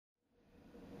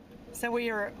So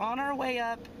we are on our way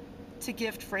up to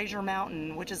gift Frazier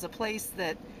Mountain, which is a place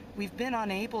that we've been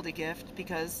unable to gift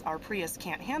because our Prius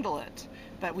can't handle it.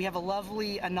 But we have a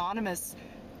lovely anonymous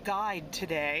guide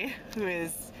today who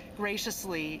has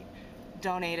graciously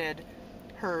donated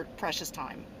her precious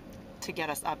time to get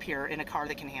us up here in a car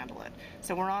that can handle it.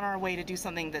 So we're on our way to do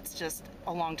something that's just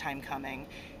a long time coming.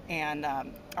 And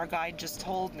our guide just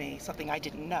told me something I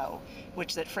didn't know,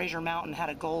 which that Frazier Mountain had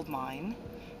a gold mine.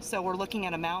 So we're looking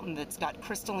at a mountain that's got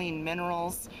crystalline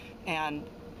minerals, and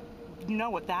you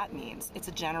know what that means. It's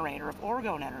a generator of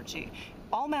orgone energy.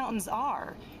 All mountains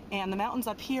are, and the mountains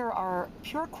up here are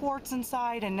pure quartz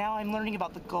inside, and now I'm learning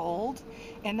about the gold,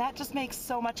 and that just makes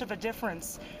so much of a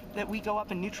difference that we go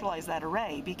up and neutralize that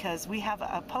array, because we have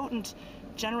a potent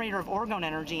generator of orgone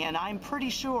energy, and I'm pretty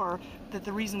sure that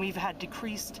the reason we've had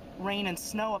decreased rain and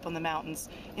snow up on the mountains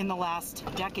in the last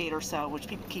decade or so, which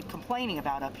people keep complaining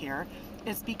about up here,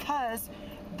 is because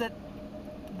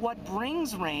what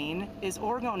brings rain is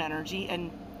orgone energy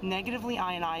and negatively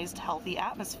ionized healthy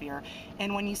atmosphere.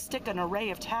 And when you stick an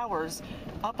array of towers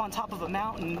up on top of a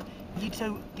mountain, you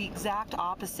do the exact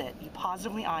opposite. You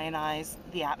positively ionize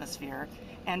the atmosphere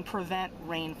and prevent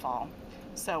rainfall.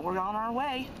 So we're on our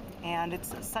way, and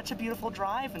it's such a beautiful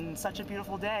drive and such a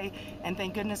beautiful day, and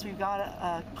thank goodness we've got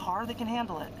a car that can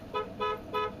handle it.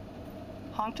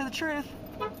 Honk to the truth.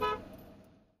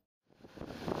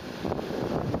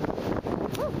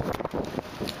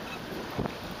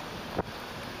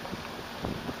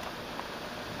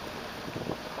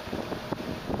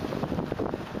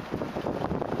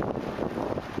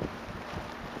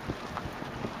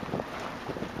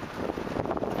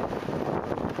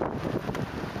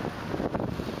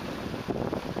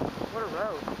 What a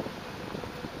road.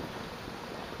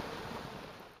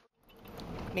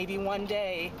 Maybe one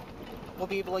day we'll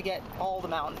be able to get all the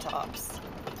mountaintops.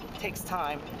 It takes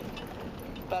time.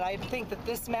 But I think that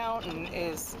this mountain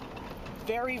is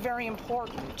very, very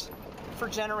important for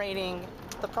generating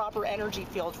the proper energy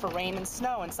field for rain and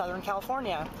snow in Southern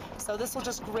California. So this will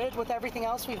just grid with everything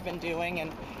else we've been doing,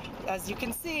 and as you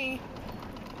can see,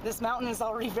 this mountain is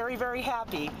already very, very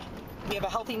happy. We have a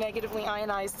healthy negatively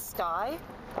ionized sky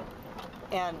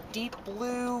and deep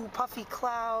blue puffy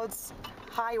clouds,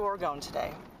 high orgone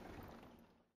today.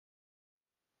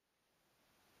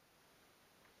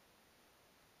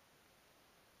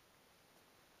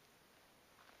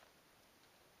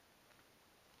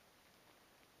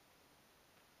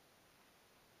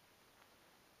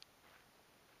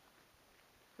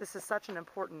 This is such an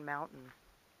important mountain.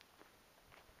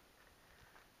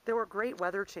 There were great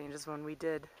weather changes when we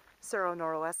did Cerro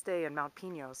Noroeste and Mount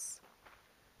Pinos.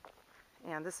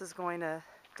 And this is going to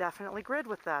definitely grid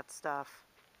with that stuff.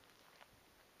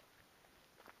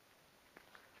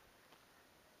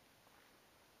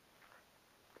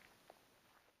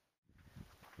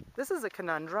 This is a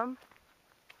conundrum.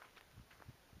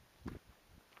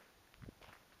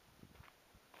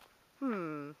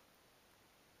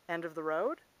 End of the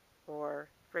road or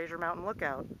Frazier Mountain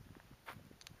Lookout?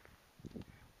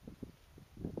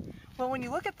 Well, when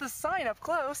you look at this sign up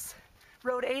close,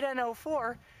 Road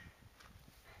 8N04,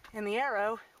 and the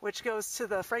arrow, which goes to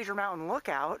the Frazier Mountain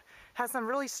Lookout, has some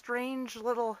really strange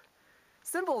little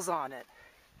symbols on it.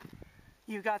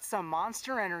 You've got some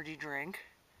Monster energy drink,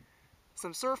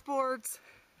 some surfboards,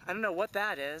 I don't know what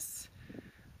that is,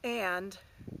 and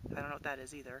I don't know what that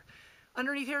is either.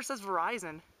 Underneath here it says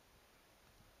Verizon.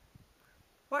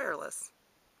 Wireless.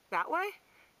 That way?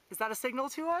 Is that a signal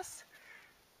to us?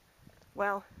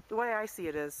 Well, the way I see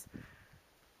it is,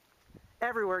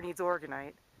 everywhere needs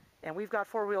orgonite, and we've got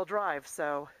four-wheel drive,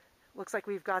 so looks like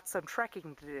we've got some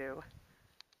trekking to do.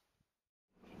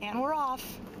 And we're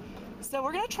off. So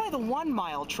we're gonna try the 1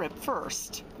 mile trip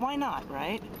first. Why not,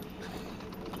 right?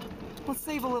 Let's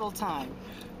save a little time.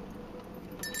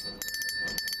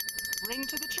 Ring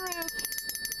to the truth.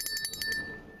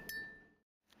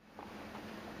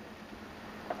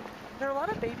 There are a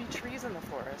lot of baby trees in the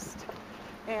forest,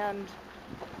 and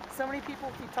so many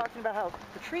people keep talking about how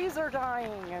the trees are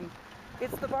dying, and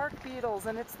it's the bark beetles,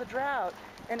 and it's the drought,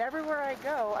 and everywhere I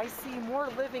go I see more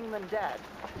living than dead.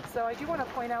 So I do want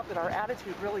to point out that our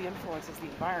attitude really influences the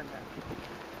environment.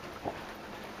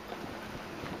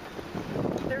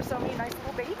 There's so many nice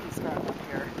little babies growing up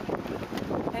here,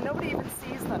 and nobody even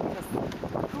sees them because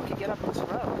who could get up this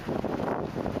road?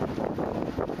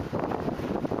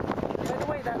 By the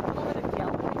way, that little bit of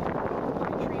yellow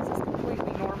on the trees is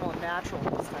completely normal and natural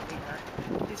this time of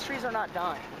year. These trees are not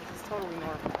dying. This is totally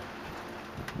normal.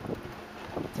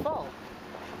 It's fall.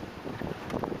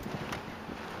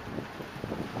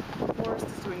 The forest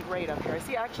is doing great up here. I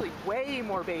see actually way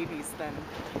more babies than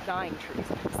dying trees.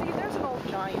 See, there's an old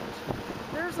giant.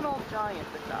 There's an old giant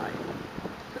that died.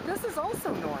 But this is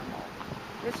also normal.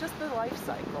 It's just the life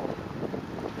cycle.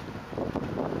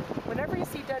 Whenever you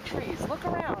see dead trees, look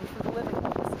around for the living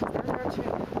ones. They're there too.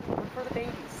 Look for the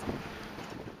babies.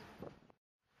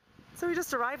 So we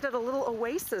just arrived at a little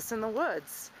oasis in the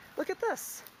woods. Look at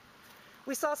this.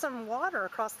 We saw some water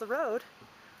across the road.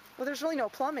 Well, there's really no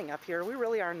plumbing up here. We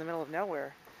really are in the middle of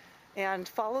nowhere. And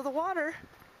follow the water.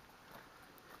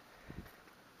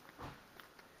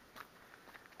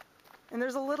 And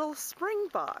there's a little spring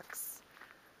box.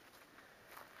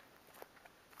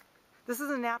 This is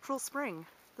a natural spring.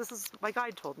 This is, my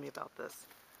guide told me about this.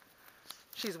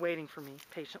 She's waiting for me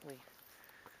patiently.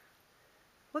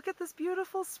 Look at this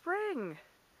beautiful spring.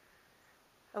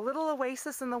 A little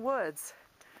oasis in the woods.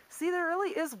 See, there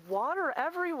really is water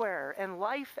everywhere and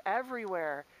life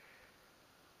everywhere.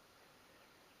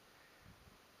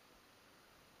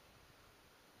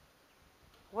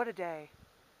 What a day.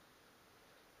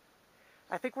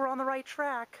 I think we're on the right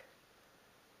track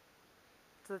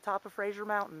to the top of Frazier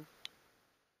Mountain.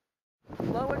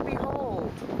 Lo and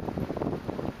behold,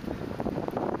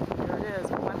 there it is,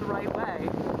 we went the right way.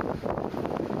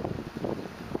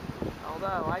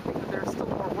 Although I think that there's still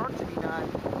more work to be done.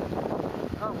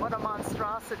 Oh, what a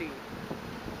monstrosity.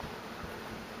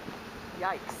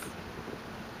 Yikes.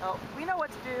 Oh, we know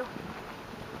what to do.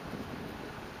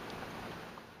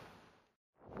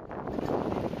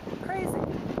 Crazy.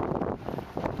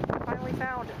 I finally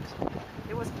found it.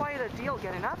 It was quite a deal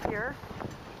getting up here.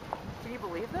 Can you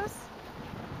believe this?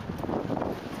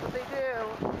 That's what they do.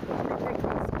 They take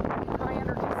these high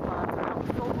energy spots out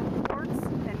filled with quartz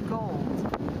and gold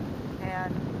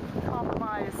and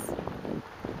compromise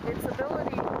its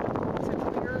ability to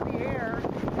clear the air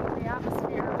in the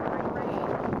atmosphere to bring rain.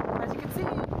 As you can see,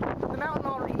 the mountain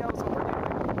already knows what we're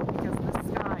doing because the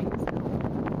sky is gold.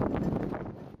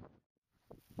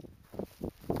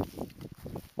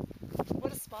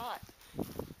 What a spot.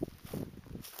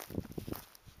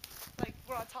 Like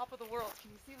we're on top of the world.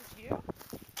 Can you see this view?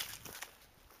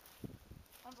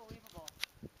 Unbelievable.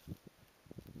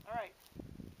 All right.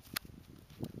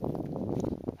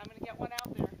 I'm going to get one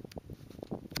out there.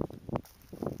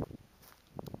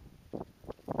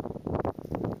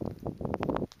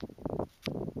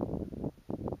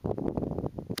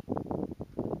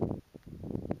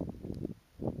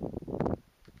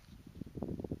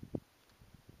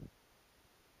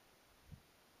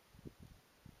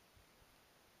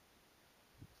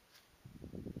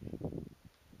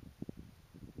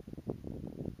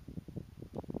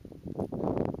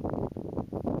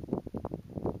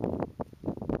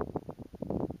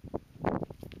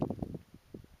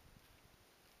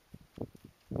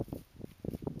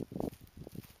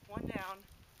 One down,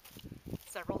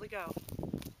 several to go.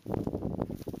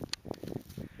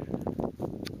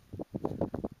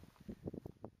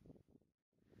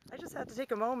 I just had to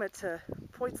take a moment to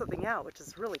point something out, which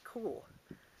is really cool.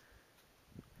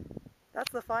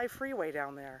 That's the 5 freeway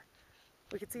down there.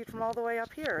 We can see it from all the way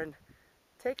up here, and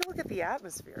take a look at the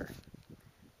atmosphere.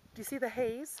 Do you see the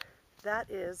haze? That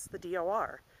is the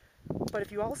DOR. But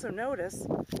if you also notice,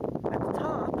 at the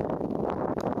top,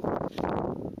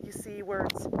 you see where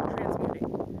it's transmuting.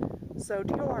 So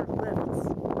DOR lifts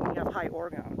when you have high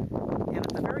orgone. And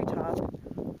at the very top,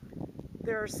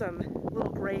 there are some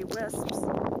little gray wisps.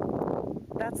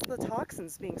 That's the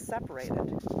toxins being separated.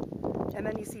 And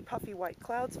then you see puffy white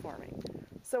clouds forming.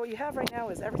 So what you have right now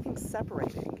is everything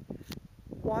separating.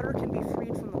 Water can be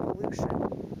freed from the pollution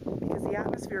because the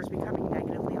atmosphere is becoming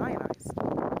negatively ionized.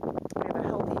 We have a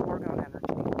healthy orgone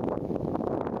energy.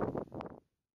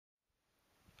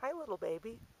 Hi, little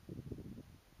baby.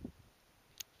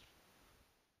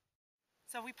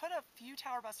 So we put a few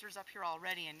tower busters up here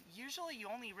already, and usually you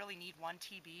only really need one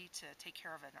TB to take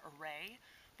care of an array.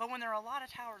 But when there are a lot of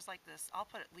towers like this, I'll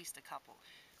put at least a couple.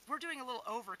 We're doing a little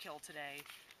overkill today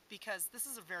because this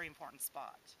is a very important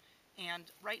spot.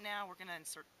 And right now we're going to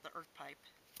insert the earth pipe.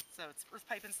 So it's earth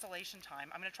pipe installation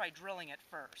time. I'm going to try drilling it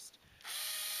first.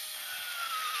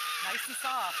 Nice and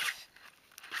soft.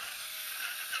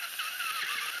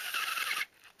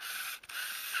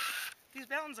 These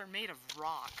mountains are made of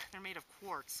rock. They're made of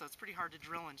quartz, so it's pretty hard to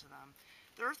drill into them.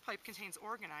 The earth pipe contains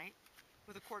orgonite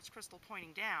with a quartz crystal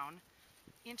pointing down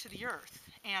into the earth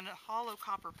and a hollow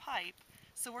copper pipe,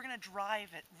 so we're going to drive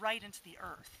it right into the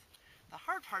earth. The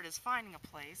hard part is finding a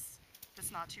place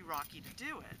that's not too rocky to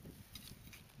do it.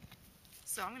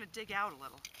 So I'm going to dig out a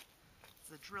little.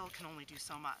 The drill can only do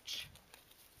so much.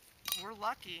 We're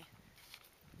lucky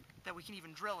that we can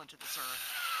even drill into this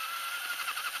earth.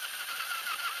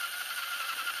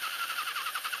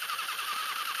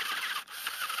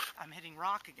 I'm hitting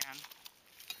rock again.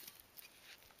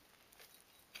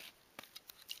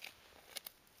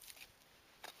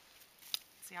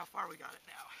 See how far we got it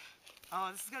now.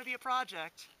 Oh, this is going to be a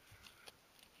project.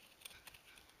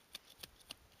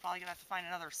 Probably going to have to find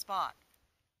another spot.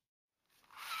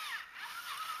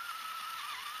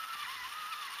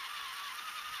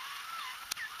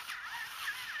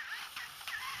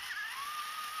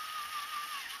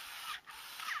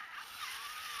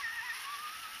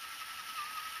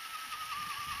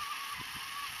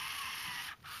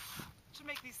 Should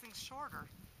make these things shorter.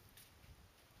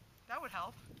 That would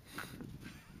help.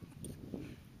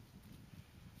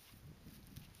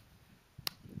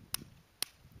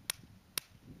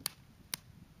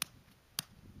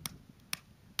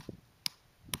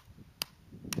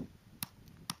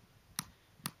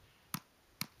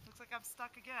 Looks like I'm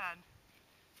stuck again.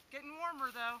 Getting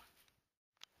warmer though.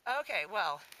 Okay,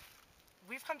 well,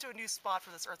 we've come to a new spot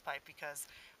for this earth pipe because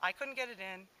I couldn't get it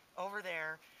in over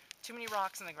there. Too many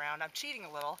rocks in the ground. I'm cheating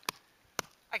a little.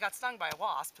 I got stung by a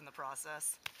wasp in the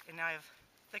process, and now I have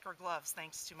thicker gloves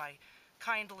thanks to my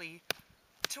kindly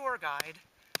tour guide.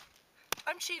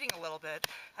 I'm cheating a little bit.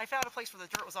 I found a place where the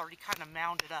dirt was already kind of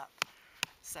mounded up.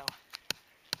 So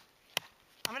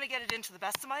I'm going to get it in to the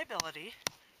best of my ability,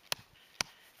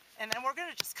 and then we're going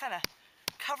to just kind of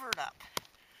cover it up.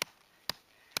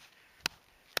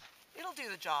 It'll do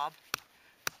the job.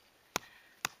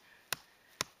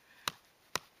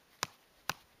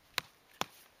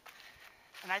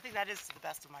 And I think that is to the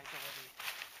best of my ability.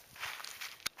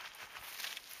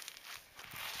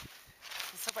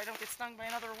 Let's hope I don't get stung by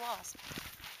another wasp.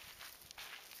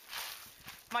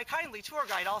 My kindly tour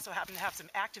guide also happened to have some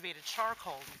activated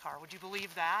charcoal in the car. Would you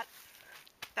believe that?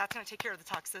 That's going to take care of the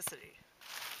toxicity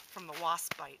from the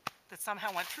wasp bite that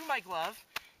somehow went through my glove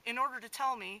in order to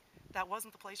tell me that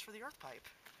wasn't the place for the earth pipe.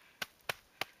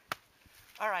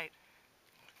 All right,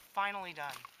 finally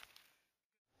done.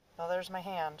 Well, there's my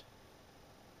hand.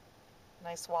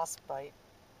 Nice wasp bite.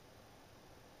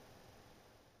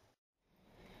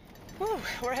 Whew,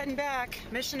 we're heading back.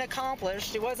 Mission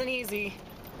accomplished. It wasn't easy,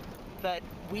 but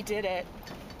we did it.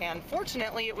 And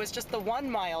fortunately, it was just the 1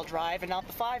 mile drive and not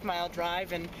the 5 mile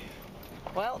drive. And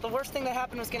well, the worst thing that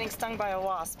happened was getting stung by a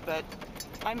wasp, but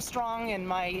I'm strong and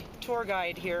my tour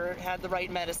guide here had the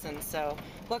right medicine, so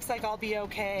looks like I'll be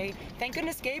okay. Thank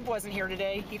goodness Gabe wasn't here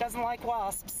today. He doesn't like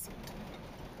wasps.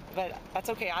 But that's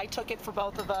okay. I took it for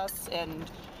both of us, and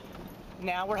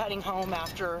now we're heading home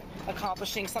after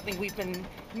accomplishing something we've been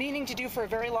meaning to do for a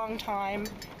very long time,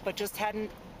 but just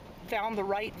hadn't found the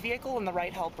right vehicle and the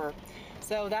right helper.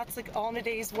 So that's all in a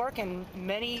day's work, and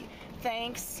many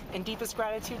thanks and deepest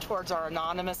gratitude towards our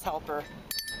anonymous helper.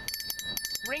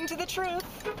 Ring to the truth,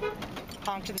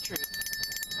 honk to the truth.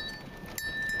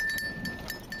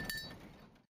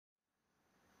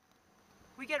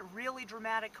 We get really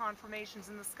dramatic conformations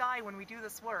in the sky when we do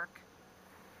this work.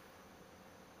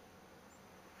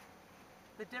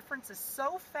 The difference is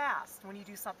so fast when you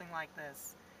do something like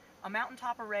this. A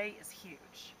mountaintop array is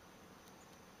huge.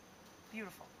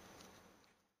 Beautiful.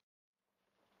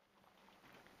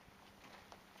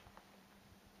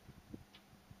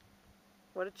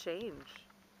 What a change.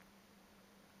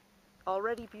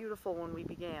 Already beautiful when we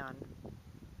began.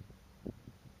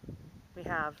 We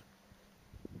have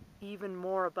even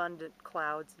more abundant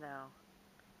clouds now,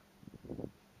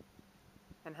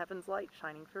 and heaven's light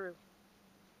shining through.